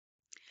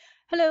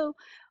Hello,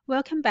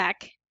 welcome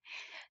back.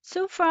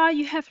 So far,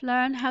 you have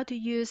learned how to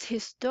use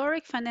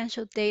historic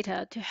financial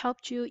data to help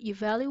you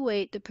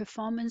evaluate the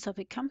performance of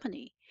a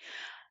company.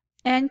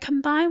 And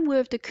combined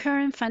with the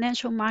current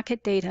financial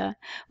market data,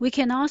 we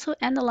can also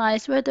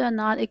analyze whether or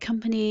not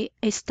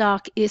a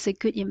stock is a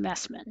good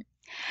investment.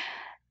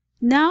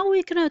 Now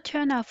we're going to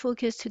turn our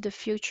focus to the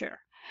future.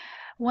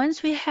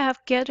 Once we have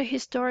gathered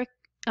historic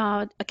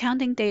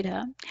accounting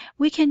data,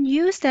 we can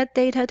use that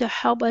data to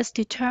help us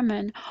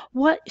determine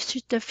what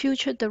should the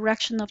future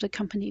direction of the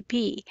company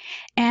be.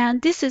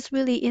 And this is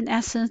really, in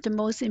essence, the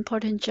most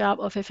important job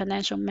of a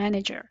financial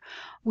manager.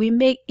 We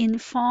make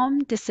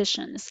informed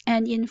decisions,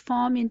 and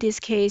informed in this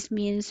case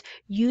means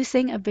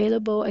using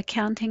available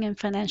accounting and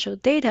financial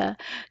data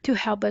to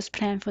help us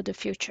plan for the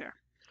future.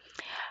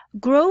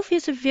 Growth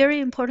is a very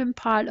important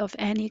part of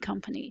any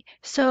company.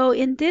 So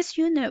in this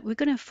unit, we're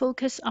going to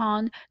focus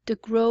on the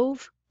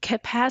growth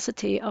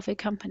capacity of a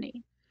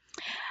company.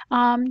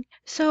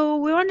 So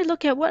we want to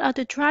look at what are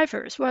the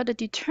drivers, what are the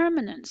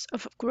determinants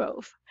of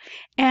growth.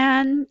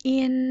 And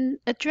in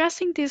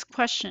addressing this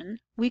question,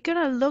 we're going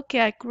to look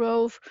at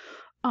growth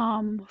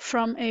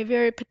from a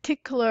very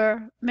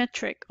particular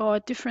metric or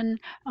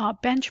different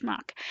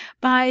benchmark.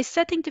 By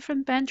setting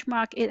different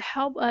benchmark, it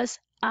helps us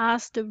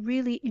ask the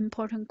really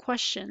important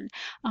question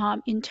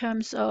in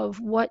terms of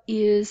what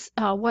is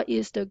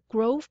the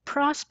growth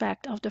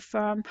prospect of the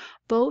firm,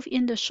 both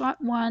in the short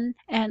run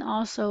and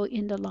also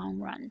in the long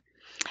run.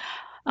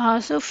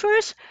 So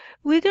first,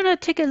 we're going to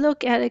take a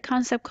look at a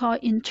concept called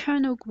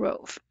internal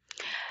growth.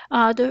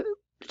 The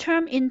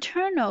term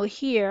internal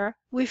here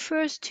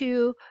refers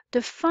to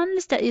the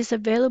funds that is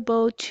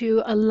available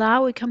to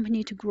allow a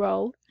company to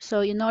grow. So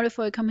in order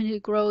for a company to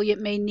grow, it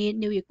may need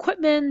new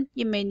equipment,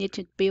 you may need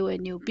to build a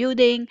new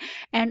building,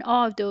 and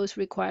all of those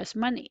requires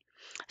money.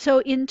 So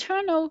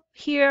internal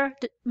here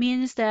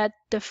means that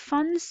the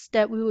funds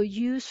that we will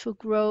use for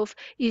growth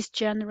is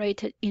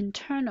generated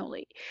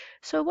internally.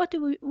 So what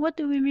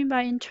do we mean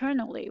by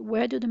internally?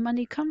 Where do the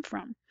money come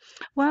from?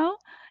 Well,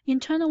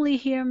 internally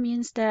here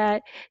means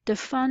that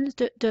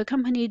the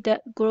company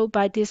that grow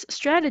by this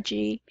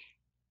strategy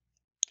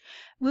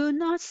will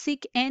not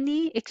seek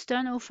any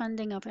external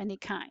funding of any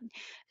kind.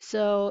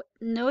 So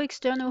no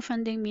external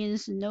funding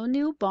means no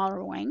new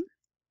borrowing.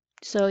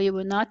 So you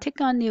will not take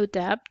on new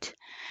debt,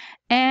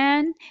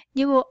 and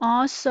you will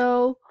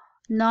also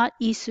not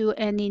issue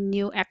any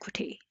new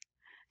equity.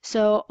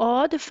 So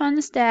all the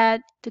funds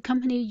that the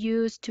company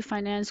used to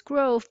finance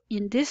growth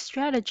in this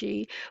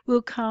strategy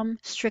will come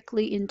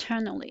strictly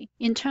internally.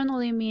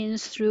 Internally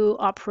means through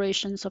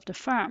operations of the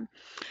firm.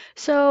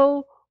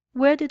 So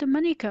where did the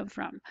money come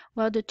from?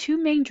 Well, the two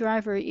main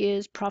driver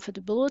is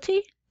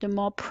profitability. The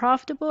more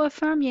profitable a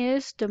firm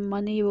is,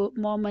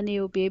 more money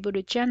will be able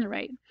to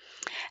generate.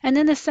 And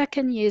then the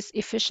second is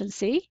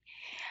efficiency.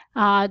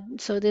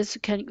 So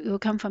will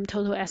come from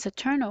total asset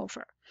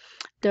turnover.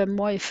 The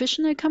more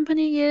efficient a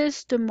company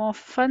is, the more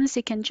funds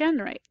it can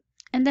generate.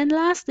 And then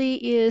lastly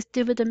is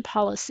dividend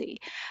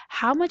policy.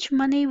 How much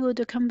money will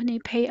the company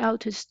pay out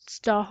to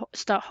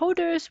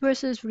stockholders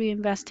versus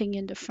reinvesting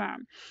in the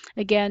firm?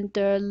 Again,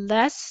 the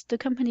less the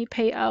company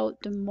pay out,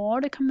 the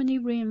more the company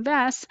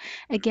reinvests.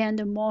 Again,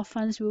 the more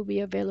funds will be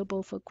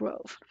available for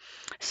growth.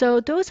 So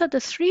those are the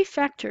three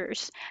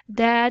factors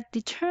that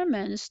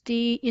determines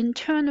the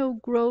internal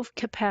growth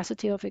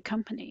capacity of a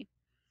company.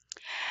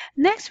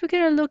 Next, we're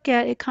going to look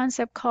at a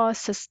concept called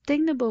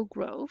sustainable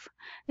growth.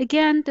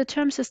 Again, the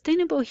term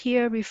sustainable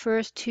here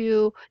refers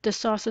to the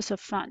sources of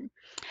fund.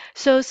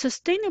 So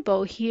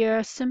sustainable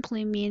here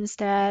simply means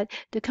that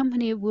the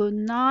company will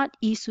not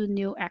issue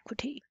new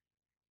equity.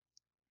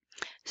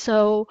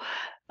 So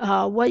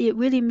what it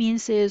really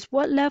means is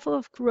what level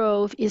of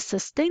growth is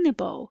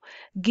sustainable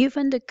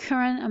given the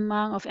current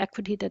amount of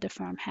equity that the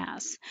firm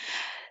has.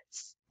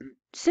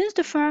 Since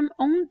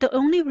the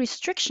only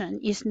restriction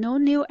is no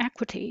new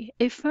equity,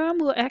 a firm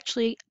will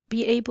actually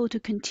be able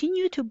to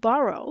continue to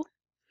borrow,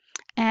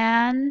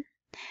 and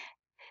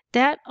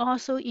that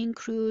also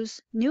includes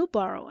new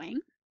borrowing.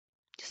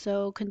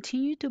 So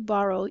continue to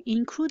borrow,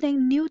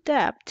 including new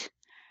debt,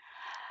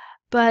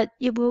 but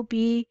it will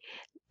be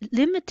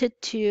limited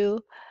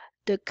to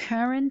the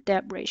current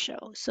debt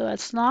ratio. So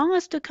as long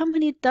as the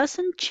company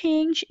doesn't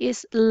change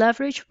its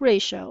leverage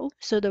ratio,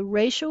 so the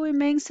ratio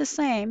remains the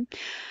same,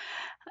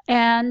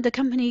 and the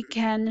company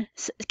can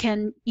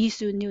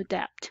issue new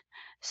debt.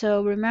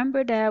 So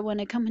remember that when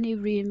a company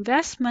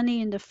reinvests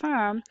money in the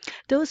firm,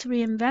 those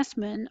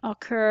reinvestments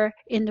occur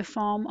in the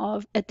form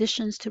of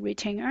additions to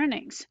retained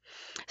earnings.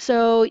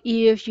 So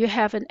if you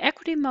have an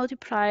equity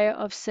multiplier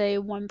of say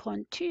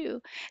 1.2,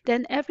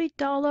 then every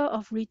dollar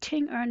of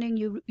retained earning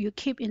you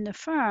keep in the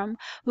firm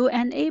will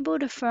enable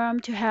the firm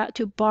to have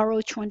to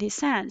borrow 20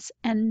 cents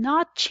and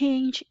not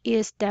change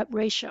its debt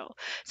ratio.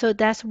 So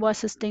that's what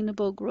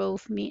sustainable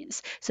growth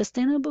means.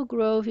 Sustainable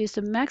growth is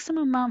the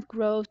maximum amount of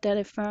growth that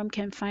a firm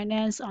can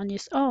finance on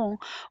its own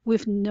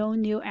with no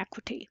new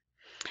equity.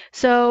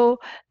 So,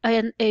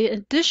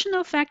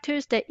 additional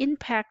factors that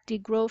impact the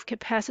growth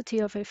capacity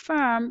of a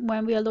firm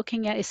when we are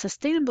looking at a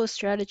sustainable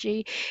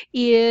strategy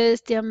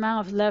is the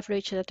amount of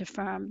leverage that the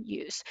firm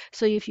use.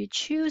 So, if you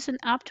choose an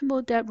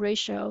optimal debt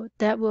ratio,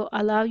 that will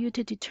allow you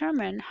to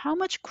determine how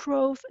much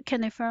growth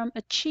can a firm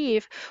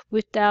achieve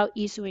without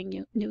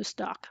issuing new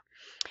stock.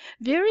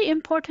 Very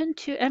important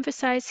to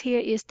emphasize here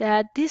is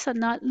that these are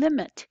not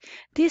limit.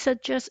 These are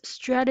just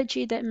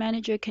strategy that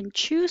manager can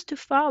choose to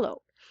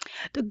follow.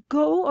 The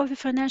goal of a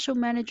financial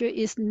manager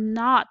is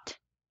not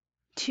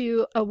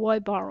to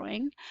avoid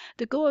borrowing.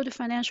 The goal of the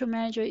financial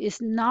manager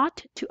is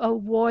not to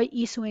avoid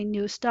issuing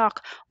new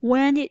stock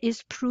when it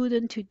is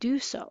prudent to do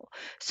so.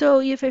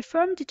 So if a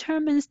firm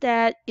determines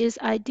that its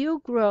ideal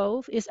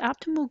growth, its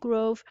optimal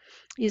growth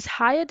is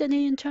higher than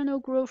the internal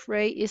growth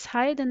rate, is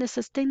higher than the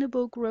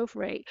sustainable growth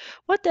rate,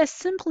 what that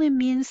simply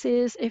means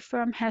is a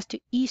firm has to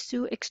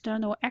issue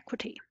external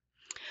equity.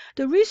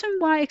 The reason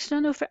why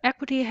external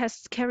equity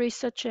has carried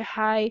such a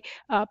high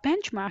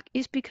benchmark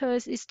is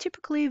because it's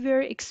typically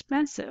very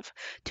expensive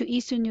to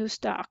issue new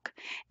stock.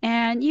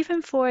 And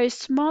even for a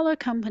smaller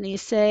company,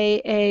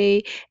 say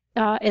an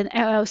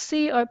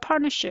LLC or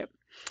partnership,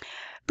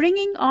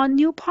 bringing on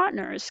new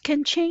partners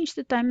can change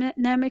the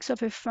dynamics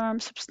of a firm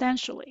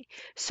substantially.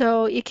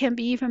 So it can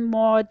be even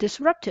more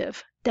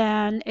disruptive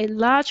than a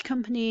large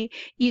company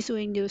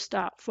issuing new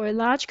stock. For a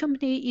large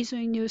company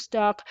issuing new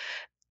stock,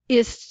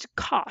 is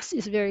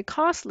very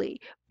costly.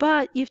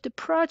 But if the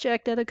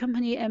project that a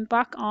company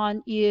embark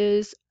on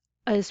is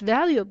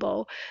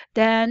valuable,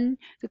 then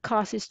the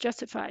cost is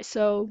justified.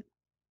 So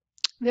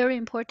very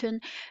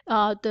important.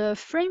 The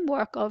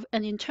framework of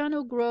an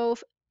internal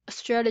growth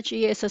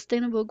strategy, a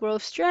sustainable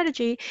growth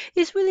strategy,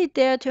 is really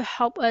there to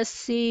help us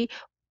see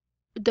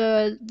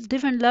the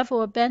different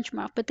level of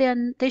benchmark, but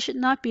then they should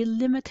not be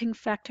limiting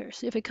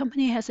factors. If a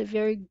company has a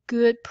very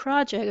good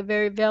project, a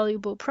very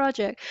valuable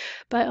project,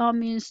 by all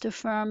means, the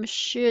firm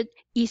should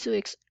issue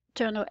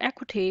external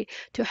equity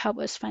to help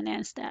us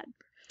finance that.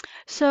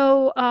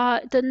 So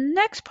the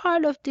next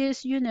part of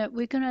this unit,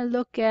 we're going to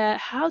look at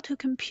how to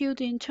compute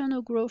the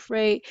internal growth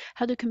rate,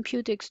 how to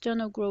compute the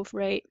external growth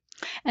rate.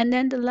 And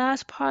then the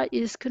last part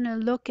is going to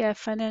look at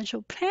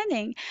financial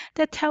planning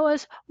that tell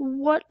us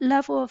what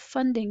level of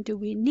funding do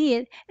we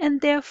need,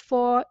 and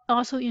therefore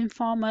also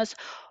inform us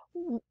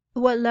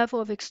what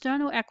level of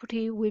external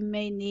equity we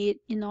may need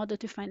in order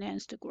to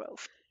finance the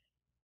growth.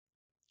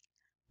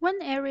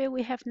 One area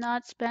we have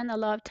not spent a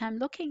lot of time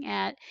looking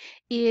at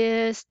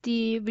is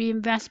the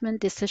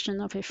reinvestment decision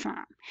of a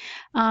firm.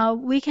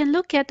 We can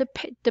look at the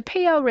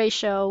payout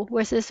ratio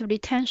versus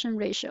retention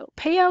ratio.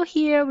 Payout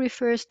here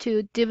refers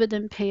to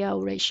dividend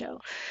payout ratio.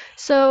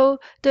 So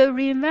the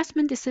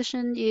reinvestment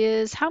decision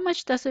is how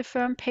much does a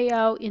firm pay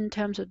out in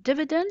terms of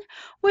dividend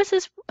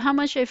versus how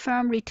much a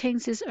firm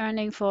retains its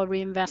earning for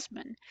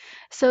reinvestment.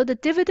 So the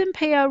dividend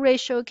payout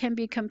ratio can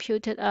be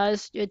computed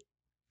as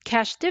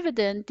cash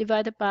dividend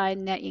divided by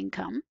net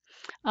income.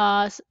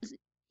 Uh,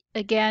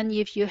 Again,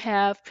 if you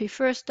have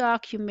preferred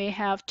stock, you may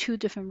have two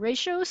different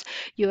ratios.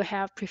 You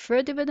have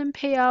preferred dividend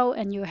payout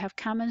and you have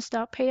common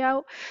stock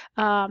payout.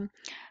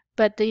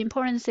 But the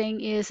important thing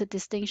is a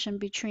distinction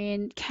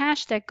between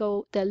cash that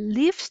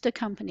leaves the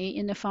company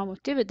in the form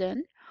of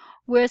dividend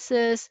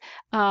versus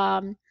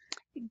um,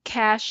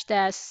 cash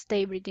that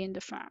stay within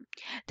the firm.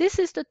 This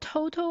is the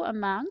total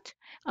amount.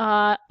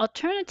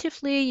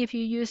 Alternatively, if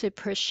you use a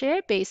per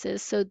share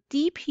basis, so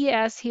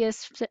DPS here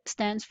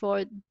stands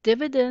for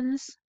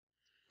dividends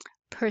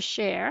per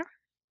share,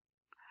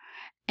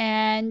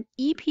 and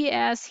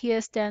EPS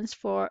here stands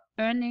for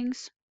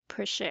earnings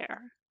per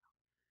share.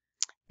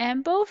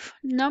 And both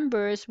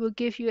numbers will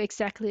give you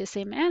exactly the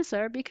same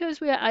answer because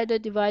we are either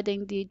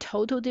dividing the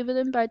total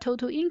dividend by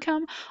total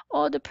income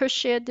or the per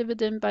share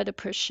dividend by the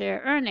per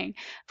share earning.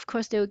 Of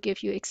course, they will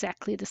give you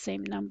exactly the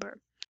same number.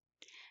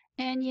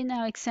 And in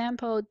our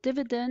example,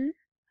 dividend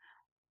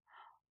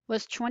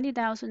was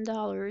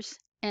 $20,000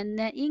 and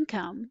net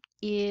income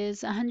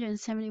is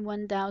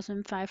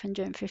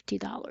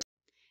 $171,550.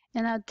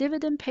 And our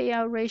dividend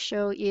payout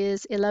ratio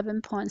is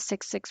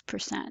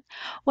 11.66%.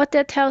 What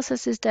that tells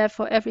us is that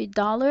for every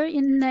dollar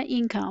in net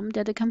income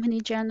that the company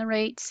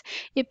generates,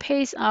 it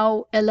pays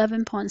out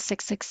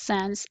 11.66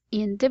 cents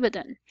in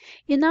dividend.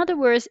 In other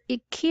words,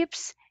 it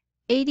keeps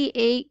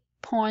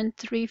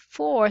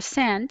 88.34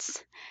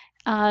 cents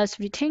as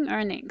retained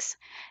earnings.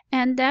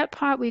 And that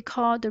part we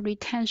call the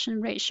retention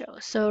ratio.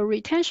 So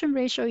retention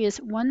ratio is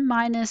 1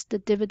 minus the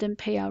dividend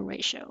payout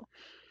ratio.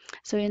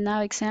 So in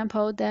our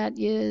example, that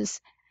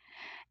is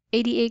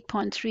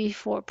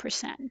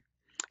 88.34%.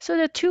 So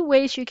there are two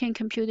ways you can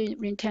compute the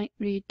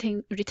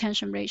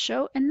retention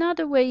ratio.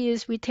 Another way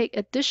is we take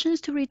additions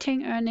to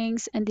retained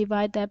earnings and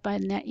divide that by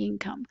net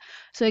income.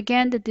 So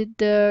again,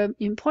 the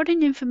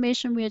important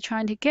information we are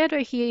trying to gather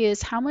here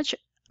is how much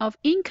of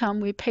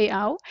income we pay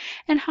out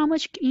and how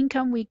much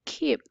income we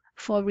keep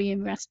for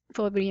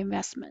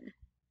reinvestment.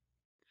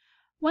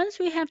 Once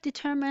we have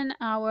determined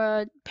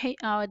our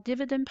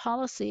dividend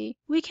policy,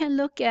 we can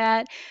look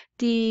at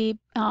the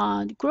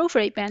growth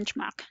rate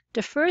benchmark.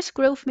 The first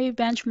growth rate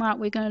benchmark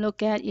we're going to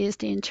look at is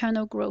the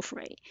internal growth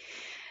rate.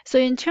 So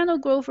internal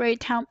growth rate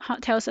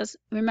tells us,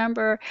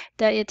 remember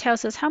that it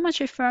tells us how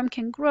much a firm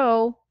can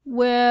grow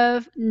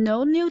with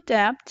no new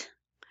debt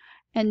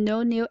and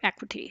no new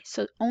equity.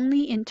 So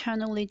only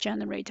internally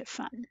generated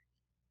fund.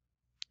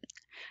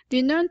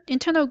 The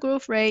internal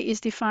growth rate is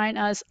defined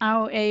as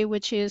ROA,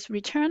 which is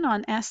return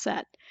on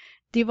asset,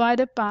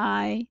 divided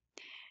by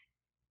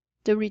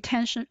the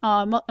retention,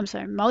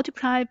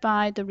 multiplied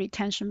by the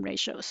retention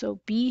ratio.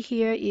 So B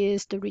here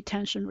is the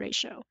retention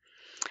ratio.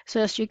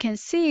 So as you can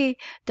see,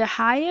 the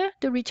higher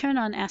the return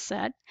on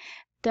asset,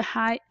 the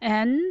higher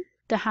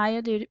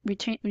the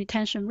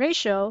retention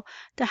ratio,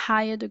 the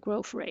higher the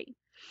growth rate.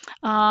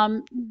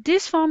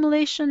 This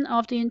formulation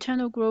of the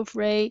internal growth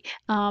rate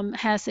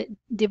has it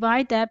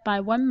divide that by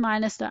 1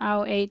 minus the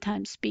ROA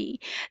times B.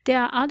 There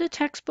are other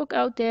textbooks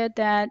out there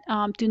that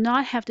do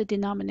not have the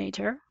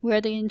denominator, where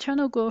the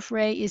internal growth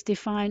rate is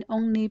defined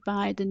only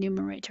by the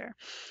numerator.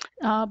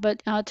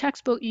 But our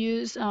textbook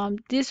use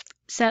this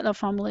set of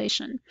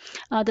formulation.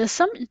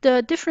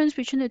 The difference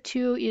between the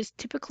two is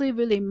typically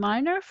really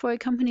minor for a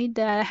company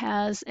that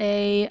has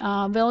a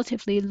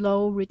relatively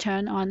low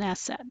return on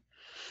asset.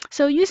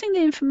 So using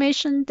the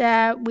information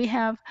that we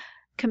have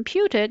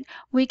computed,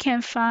 we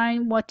can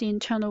find what the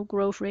internal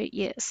growth rate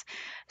is.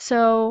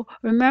 So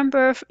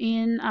remember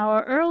in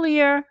our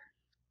earlier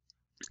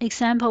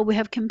example, we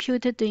have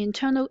computed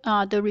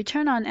the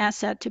return on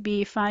asset to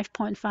be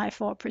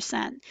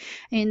 5.54%.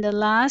 In the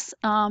last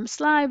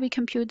slide, we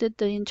computed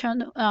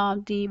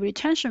the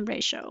retention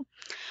ratio.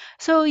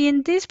 So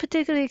in this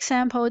particular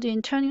example, the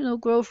internal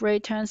growth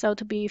rate turns out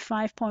to be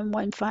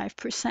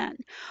 5.15%.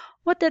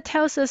 What that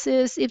tells us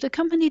is if the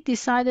company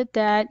decided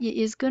that it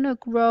is going to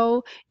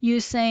grow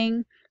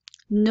using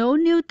no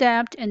new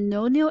debt and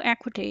no new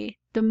equity,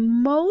 the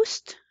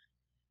most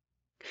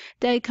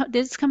that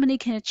this company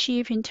can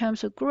achieve in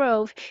terms of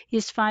growth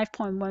is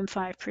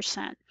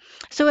 5.15%.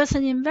 So as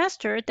an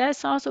investor,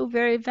 that's also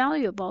very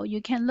valuable.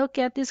 You can look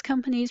at this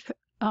company's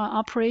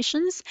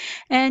operations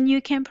and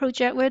you can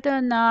project whether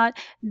or not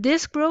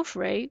this growth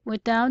rate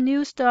without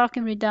new stock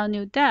and without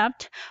new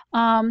debt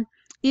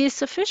is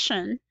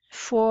sufficient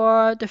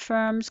for the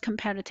firm's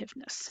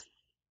competitiveness.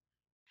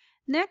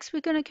 Next, we're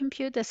going to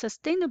compute the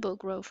sustainable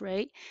growth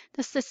rate.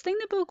 The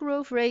sustainable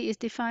growth rate is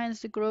defined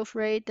as the growth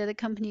rate that a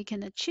company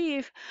can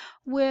achieve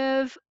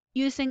with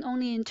using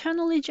only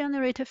internally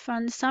generated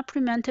funds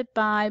supplemented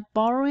by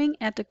borrowing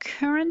at the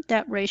current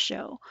debt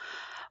ratio,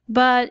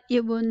 but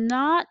it will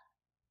not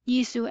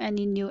issue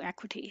any new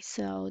equity.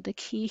 So the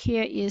key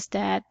here is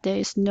that there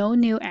is no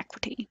new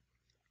equity.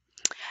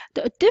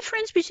 The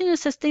difference between the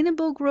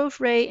sustainable growth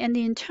rate and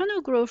the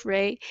internal growth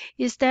rate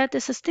is that the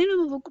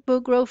sustainable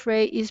growth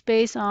rate is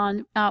based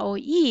on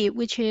ROE,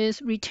 which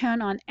is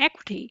return on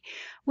equity,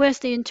 whereas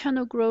the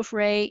internal growth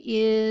rate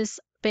is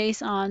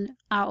based on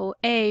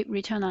ROA,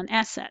 return on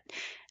asset.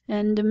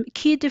 And the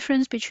key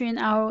difference between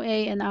ROA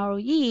and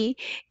ROE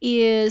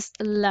is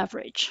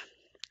leverage.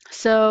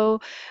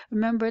 So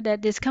remember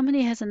that this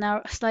company has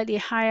a slightly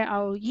higher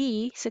ROE,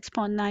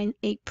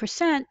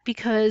 6.98%,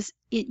 because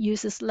it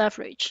uses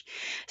leverage.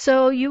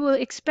 So you will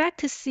expect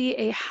to see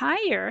a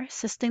higher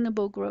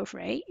sustainable growth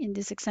rate. In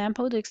this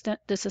example,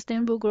 the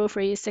sustainable growth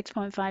rate is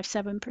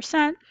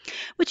 6.57%,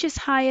 which is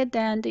higher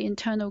than the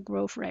internal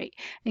growth rate.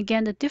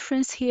 Again, the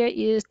difference here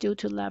is due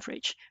to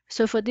leverage.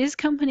 So for this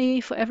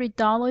company, for every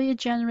dollar you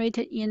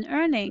generated in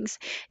earnings,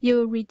 you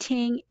will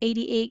retain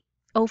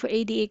over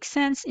 88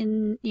 cents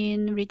in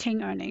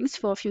retained earnings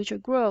for future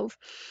growth.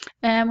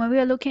 And when we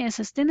are looking at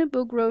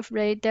sustainable growth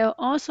rate, they'll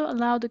also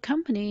allow the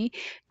company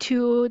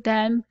to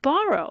then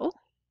borrow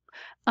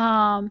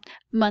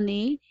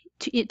money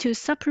to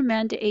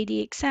supplement the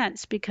 88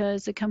 cents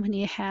because the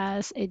company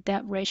has a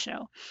debt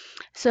ratio.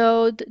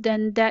 So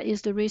then that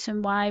is the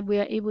reason why we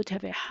are able to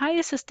have a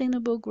higher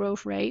sustainable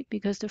growth rate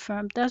because the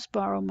firm does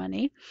borrow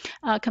money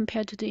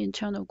compared to the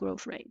internal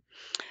growth rate.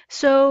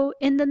 So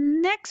in the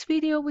next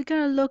video, we're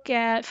going to look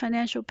at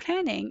financial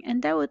planning,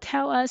 and that will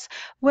tell us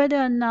whether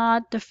or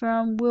not the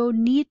firm will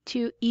need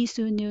to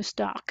issue new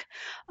stock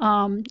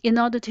in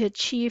order to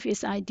achieve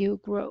its ideal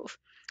growth.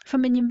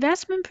 From an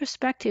investment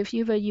perspective,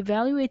 you are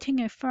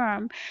evaluating a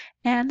firm,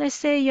 and let's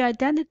say you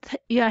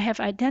have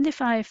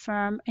identified a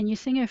firm and you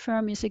think a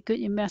firm is a good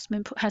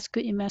investment, has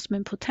good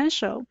investment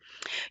potential.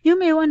 You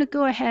may want to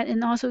go ahead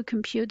and also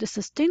compute the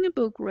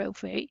sustainable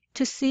growth rate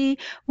to see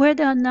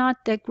whether or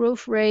not that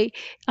growth rate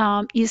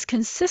is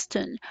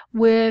consistent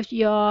with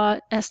your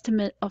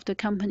estimate of the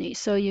company.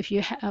 So if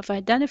you have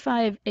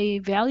identified a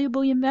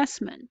valuable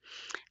investment,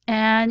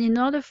 and in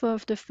order for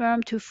the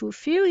firm to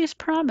fulfill its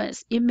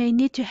promise, it may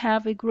need to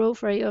have a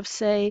growth rate of,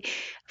 say,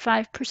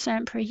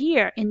 5% per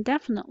year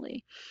indefinitely.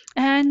 accordingly.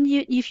 And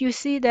if you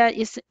see that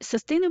its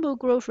sustainable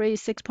growth rate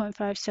is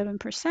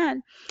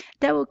 6.57%,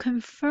 that will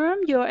confirm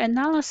your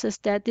analysis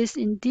that this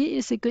indeed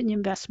is a good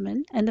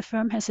investment and the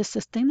firm has a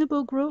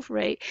sustainable growth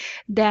rate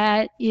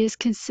that is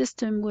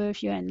consistent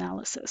with your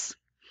analysis.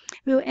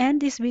 We'll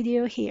end this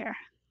video here.